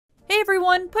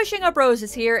everyone,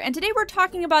 PushingUpRoses here, and today we're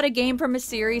talking about a game from a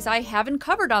series I haven't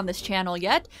covered on this channel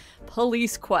yet,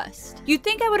 Police Quest. You'd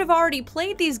think I would have already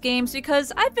played these games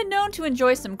because I've been known to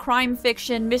enjoy some crime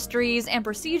fiction, mysteries, and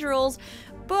procedurals,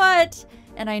 but,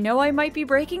 and I know I might be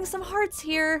breaking some hearts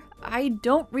here, I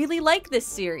don't really like this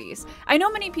series. I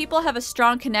know many people have a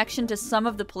strong connection to some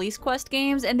of the Police Quest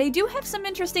games, and they do have some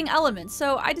interesting elements,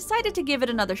 so I decided to give it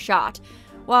another shot.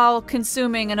 While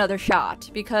consuming another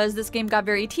shot, because this game got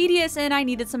very tedious and I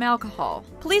needed some alcohol.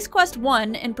 Police Quest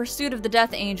 1, In Pursuit of the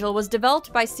Death Angel, was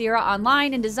developed by Sierra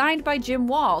Online and designed by Jim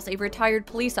Walls, a retired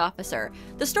police officer.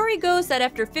 The story goes that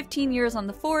after 15 years on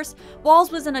the force,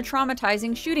 Walls was in a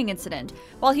traumatizing shooting incident.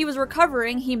 While he was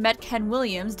recovering, he met Ken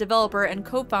Williams, developer and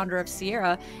co-founder of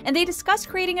Sierra, and they discussed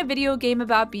creating a video game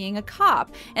about being a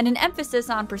cop, and an emphasis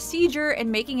on procedure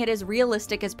and making it as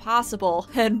realistic as possible.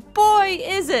 And boy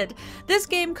is it! This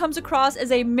game comes across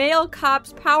as a male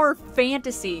cop's power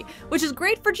fantasy, which is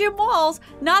great for Jim Walls,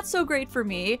 not so great for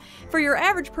me. For your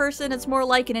average person, it's more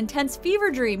like an intense fever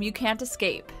dream you can't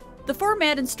escape. The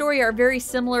format and story are very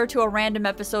similar to a random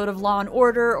episode of Law &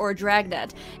 Order or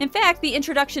Dragnet. In fact, the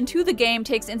introduction to the game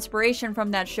takes inspiration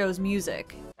from that show's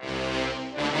music.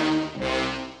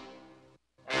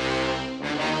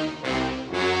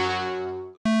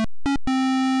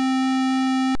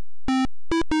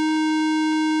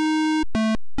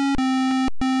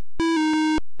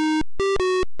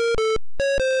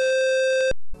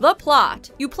 The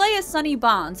plot. You play as Sonny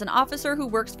Bonds, an officer who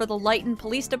works for the Lighton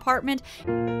Police Department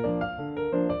and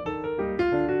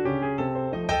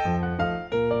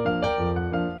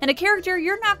a character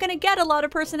you're not going to get a lot of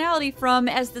personality from,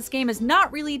 as this game is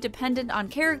not really dependent on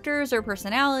characters or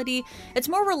personality. It's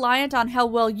more reliant on how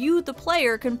well you, the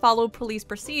player, can follow police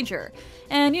procedure.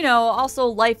 And, you know, also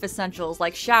life essentials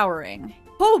like showering.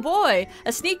 Oh boy,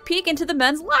 a sneak peek into the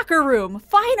men's locker room!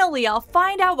 Finally, I'll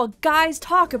find out what guys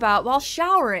talk about while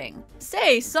showering.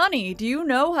 Say, Sonny, do you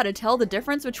know how to tell the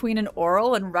difference between an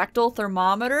oral and rectal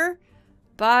thermometer?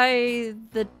 By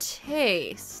the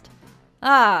taste.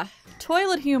 Ah,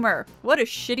 toilet humor. What a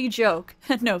shitty joke.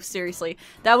 No, seriously,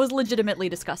 that was legitimately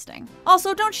disgusting.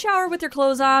 Also, don't shower with your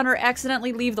clothes on or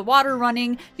accidentally leave the water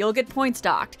running. You'll get points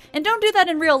docked. And don't do that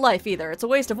in real life either. It's a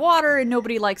waste of water and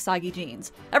nobody likes soggy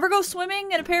jeans. Ever go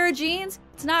swimming in a pair of jeans?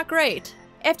 It's not great.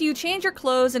 After you change your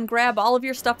clothes and grab all of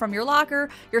your stuff from your locker,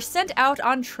 you're sent out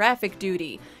on traffic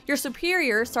duty. Your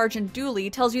superior, Sergeant Dooley,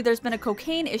 tells you there's been a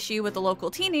cocaine issue with the local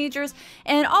teenagers,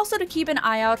 and also to keep an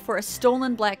eye out for a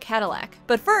stolen black Cadillac.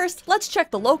 But first, let's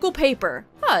check the local paper.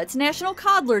 It's National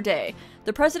Coddler Day.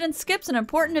 The president skips an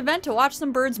important event to watch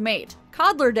some birds mate.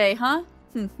 Coddler Day, huh?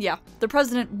 Yeah, the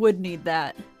president would need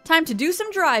that. Time to do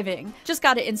some driving. Just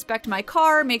gotta inspect my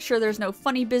car, make sure there's no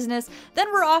funny business, then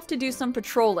we're off to do some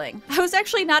patrolling. I was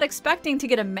actually not expecting to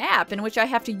get a map in which I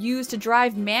have to use to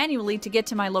drive manually to get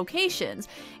to my locations.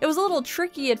 It was a little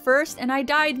tricky at first, and I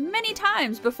died many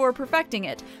times before perfecting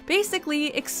it,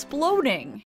 basically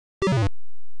exploding.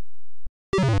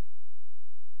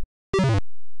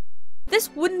 This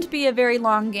wouldn't be a very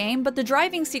long game, but the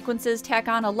driving sequences tack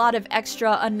on a lot of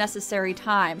extra unnecessary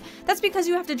time. That's because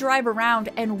you have to drive around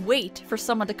and wait for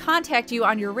someone to contact you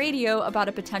on your radio about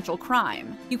a potential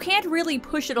crime. You can't really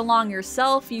push it along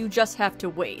yourself, you just have to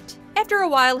wait. After a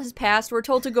while has passed, we're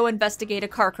told to go investigate a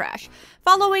car crash.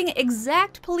 Following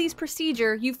exact police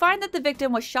procedure, you find that the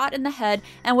victim was shot in the head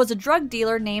and was a drug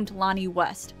dealer named Lonnie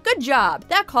West. Good job!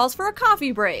 That calls for a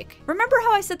coffee break. Remember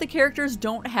how I said the characters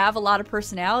don't have a lot of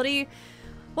personality?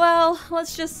 Well,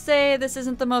 let's just say this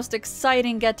isn't the most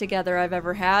exciting get-together I've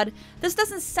ever had. This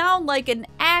doesn't sound like an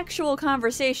actual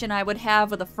conversation I would have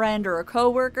with a friend or a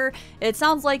coworker. It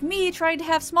sounds like me trying to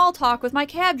have small talk with my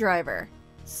cab driver.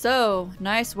 So,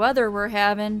 nice weather we're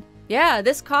having. Yeah,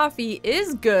 this coffee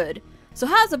is good. So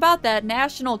how's about that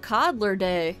National Coddler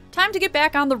Day? Time to get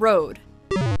back on the road.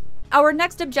 Our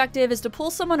next objective is to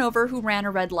pull someone over who ran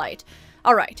a red light.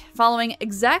 Alright, following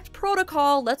exact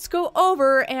protocol, let's go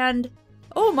over and...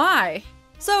 oh my!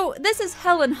 So, this is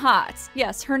Helen Hotz.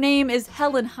 Yes, her name is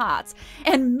Helen Hotz.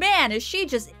 And man, is she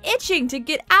just itching to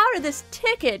get out of this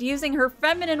ticket using her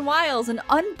feminine wiles and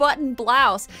unbuttoned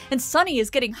blouse. And Sonny is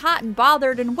getting hot and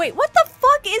bothered and wait, what the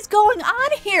fuck is going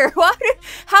on here?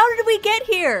 How did we get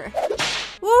here?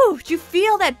 Ooh, did you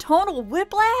feel that tonal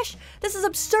whiplash? This is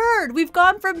absurd! We've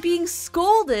gone from being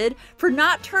scolded for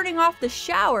not turning off the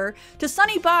shower to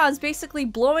Sonny Bonds basically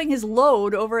blowing his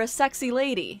load over a sexy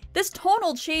lady. This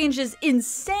tonal change is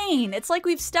insane! It's like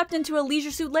we've stepped into a Leisure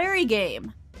Suit Larry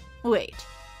game. Wait,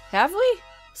 have we?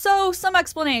 So, some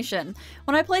explanation.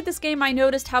 When I played this game, I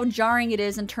noticed how jarring it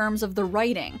is in terms of the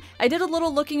writing. I did a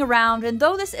little looking around, and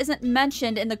though this isn't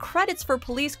mentioned in the credits for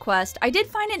Police Quest, I did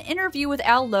find an interview with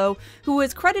Al Lowe, who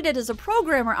was credited as a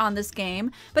programmer on this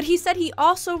game, but he said he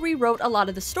also rewrote a lot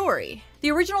of the story. The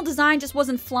original design just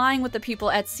wasn't flying with the people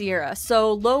at Sierra,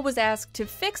 so Lowe was asked to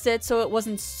fix it so it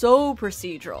wasn't so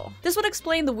procedural. This would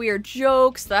explain the weird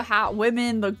jokes, the hot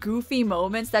women, the goofy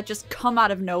moments that just come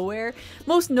out of nowhere.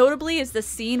 Most notably is the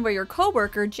scene where your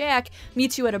coworker, Jack,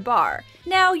 meets you at a bar.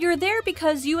 Now, you're there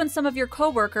because you and some of your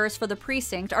coworkers for the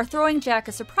precinct are throwing Jack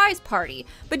a surprise party,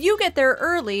 but you get there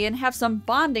early and have some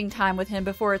bonding time with him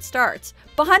before it starts.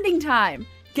 Bonding time!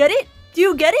 Get it? Do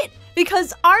you get it?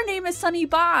 Because our name is Sonny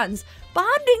Bonds.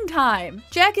 Bonding time!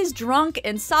 Jack is drunk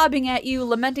and sobbing at you,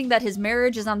 lamenting that his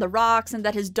marriage is on the rocks and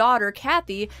that his daughter,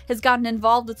 Kathy, has gotten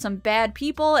involved with some bad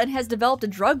people and has developed a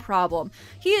drug problem.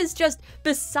 He is just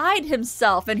beside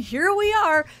himself, and here we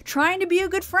are, trying to be a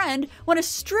good friend, when a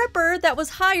stripper that was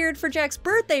hired for Jack's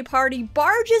birthday party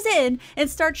barges in and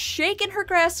starts shaking her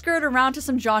grass skirt around to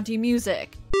some jaunty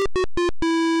music.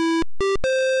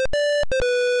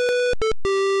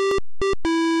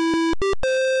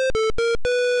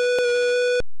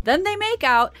 Then they make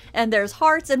out, and there's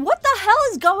hearts, and what the hell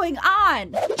is going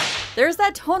on? There's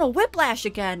that tonal whiplash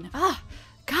again. Ah,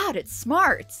 God, it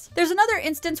smarts. There's another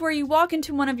instance where you walk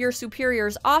into one of your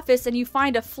superior's office and you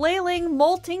find a flailing,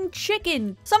 molting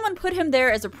chicken. Someone put him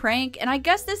there as a prank, and I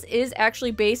guess this is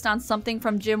actually based on something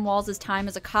from Jim Walls' time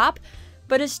as a cop,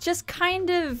 but it's just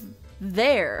kind of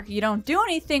there. You don't do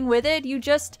anything with it, you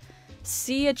just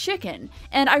see a chicken.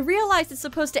 And I realize it's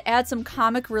supposed to add some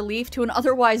comic relief to an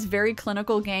otherwise very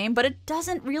clinical game, but it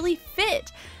doesn't really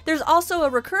fit. There's also a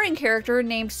recurring character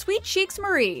named Sweet Cheeks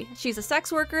Marie. She's a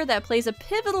sex worker that plays a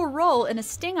pivotal role in a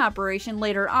sting operation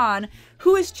later on,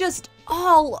 who is just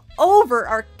all over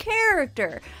our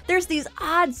character. There's these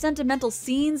odd sentimental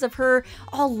scenes of her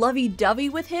all lovey-dovey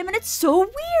with him, and it's so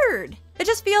weird. It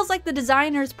just feels like the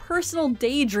designer's personal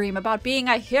daydream about being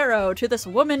a hero to this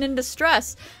woman in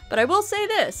distress. But I will say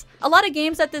this, a lot of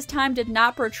games at this time did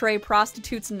not portray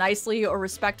prostitutes nicely or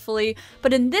respectfully,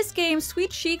 but in this game, Sweet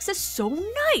Cheeks is so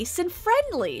nice and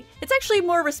friendly. It's actually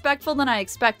more respectful than I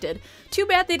expected. Too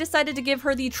bad they decided to give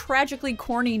her the tragically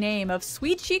corny name of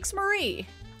Sweet Cheeks Marie.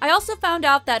 I also found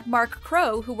out that Mark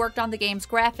Crow, who worked on the game's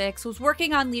graphics, was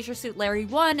working on Leisure Suit Larry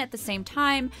 1 at the same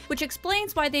time, which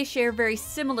explains why they share very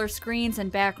similar screens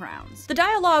and backgrounds. The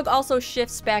dialogue also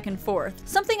shifts back and forth.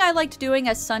 Something I liked doing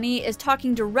as Sonny is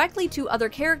talking directly to other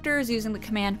characters using the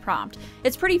command prompt.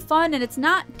 It's pretty fun and it's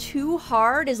not too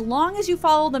hard as long as you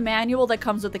follow the manual that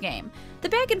comes with the game. The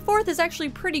back and forth is actually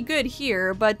pretty good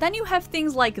here, but then you have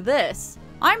things like this.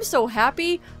 I'm so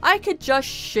happy, I could just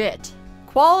shit.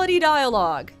 Quality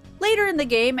dialogue. Later in the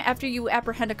game, after you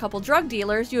apprehend a couple drug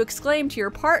dealers, you exclaim to your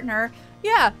partner,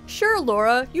 "Yeah, sure,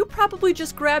 Laura, you probably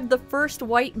just grabbed the first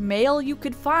white male you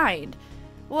could find."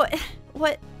 What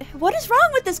is wrong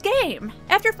with this game?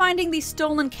 After finding the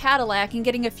stolen Cadillac and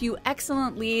getting a few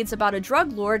excellent leads about a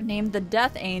drug lord named the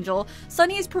Death Angel,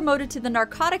 Sonny is promoted to the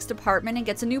narcotics department and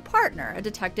gets a new partner, a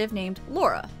detective named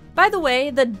Laura. By the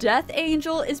way, the Death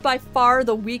Angel is by far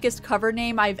the weakest cover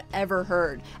name I've ever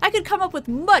heard. I could come up with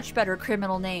much better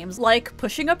criminal names, like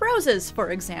PushingUpRoses,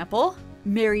 for example,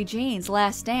 Mary Jane's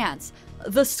Last Dance,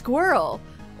 The Squirrel,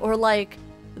 or like,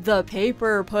 The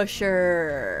Paper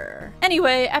Pusher.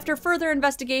 Anyway, after further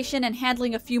investigation and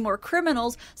handling a few more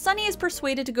criminals, Sonny is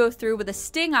persuaded to go through with a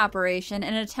sting operation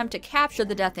in an attempt to capture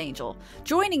the Death Angel.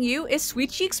 Joining you is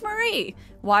Sweet Cheeks Marie.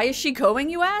 Why is she going,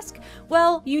 you ask?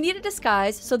 Well, you need a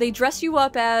disguise, so they dress you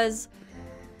up as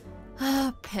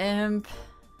a pimp.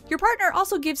 Your partner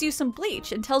also gives you some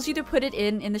bleach and tells you to put it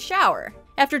in the shower.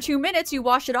 After 2 minutes, you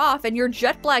wash it off and your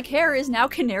jet black hair is now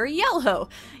canary yellow.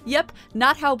 Yep,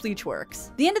 not how bleach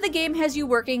works. The end of the game has you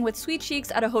working with Sweet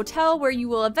Cheeks at a hotel where you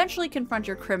will eventually confront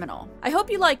your criminal. I hope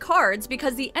you like cards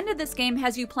because the end of this game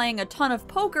has you playing a ton of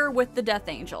poker with the Death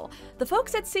Angel. The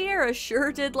folks at Sierra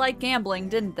sure did like gambling,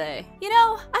 didn't they? You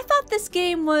know, I thought this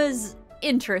game was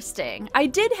interesting. I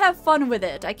did have fun with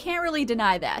it, I can't really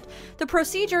deny that. The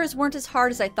procedures weren't as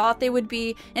hard as I thought they would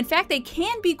be. In fact, they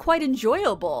can be quite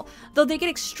enjoyable, though they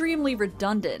get extremely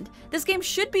redundant. This game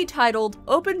should be titled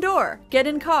Open Door, Get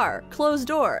in Car, Close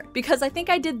Door, because I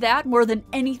think I did that more than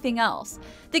anything else.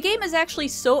 The game is actually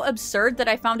so absurd that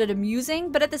I found it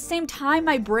amusing, but at the same time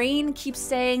my brain keeps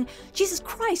saying, Jesus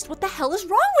Christ, what the hell is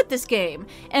wrong with this game?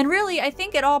 And really, I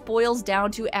think it all boils down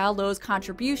to Al Lowe's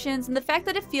contributions and the fact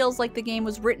that it feels like the game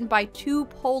was written by two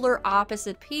polar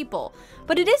opposite people. But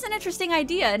But it is an interesting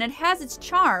idea, and it has its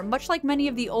charm, much like many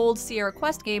of the old Sierra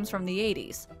Quest games from the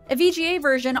 80s. A VGA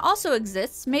version also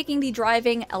exists, making the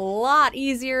driving a lot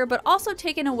easier, but also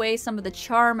taking away some of the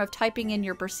charm of typing in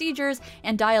your procedures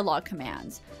and dialogue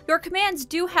commands. Your commands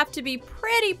do have to be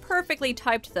pretty perfectly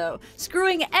typed though.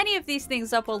 Screwing any of these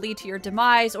things up will lead to your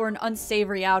demise or an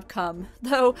unsavory outcome.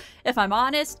 Though, if I'm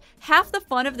honest, half the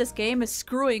fun of this game is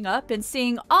screwing up and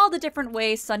seeing all the different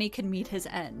ways Sonny can meet his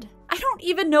end. I don't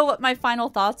even know what my final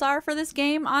thoughts are for this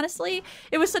game, honestly.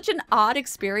 It was such an odd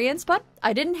experience, but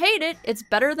I didn't hate it. It's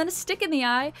better than a stick in the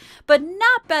eye, but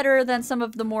not better than some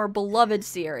of the more beloved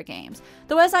Sierra games.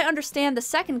 Though as I understand, the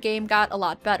second game got a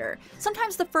lot better.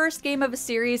 Sometimes the first game of a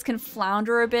series can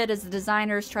flounder a bit as the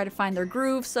designers try to find their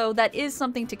groove, so that is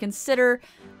something to consider,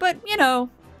 but you know,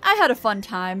 I had a fun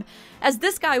time. As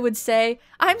this guy would say,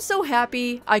 I'm so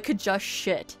happy I could just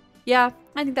shit. Yeah,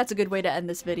 I think that's a good way to end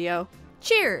this video.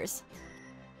 Cheers!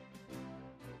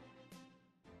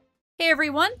 Hey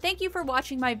everyone, thank you for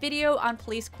watching my video on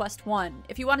Police Quest 1.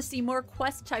 If you want to see more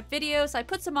quest type videos, I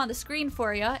put some on the screen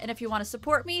for you, and if you want to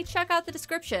support me, check out the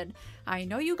description. I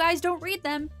know you guys don't read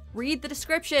them. Read the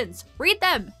descriptions. Read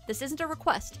them! This isn't a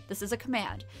request, this is a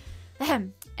command.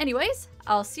 Anyways,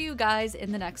 I'll see you guys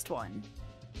in the next one.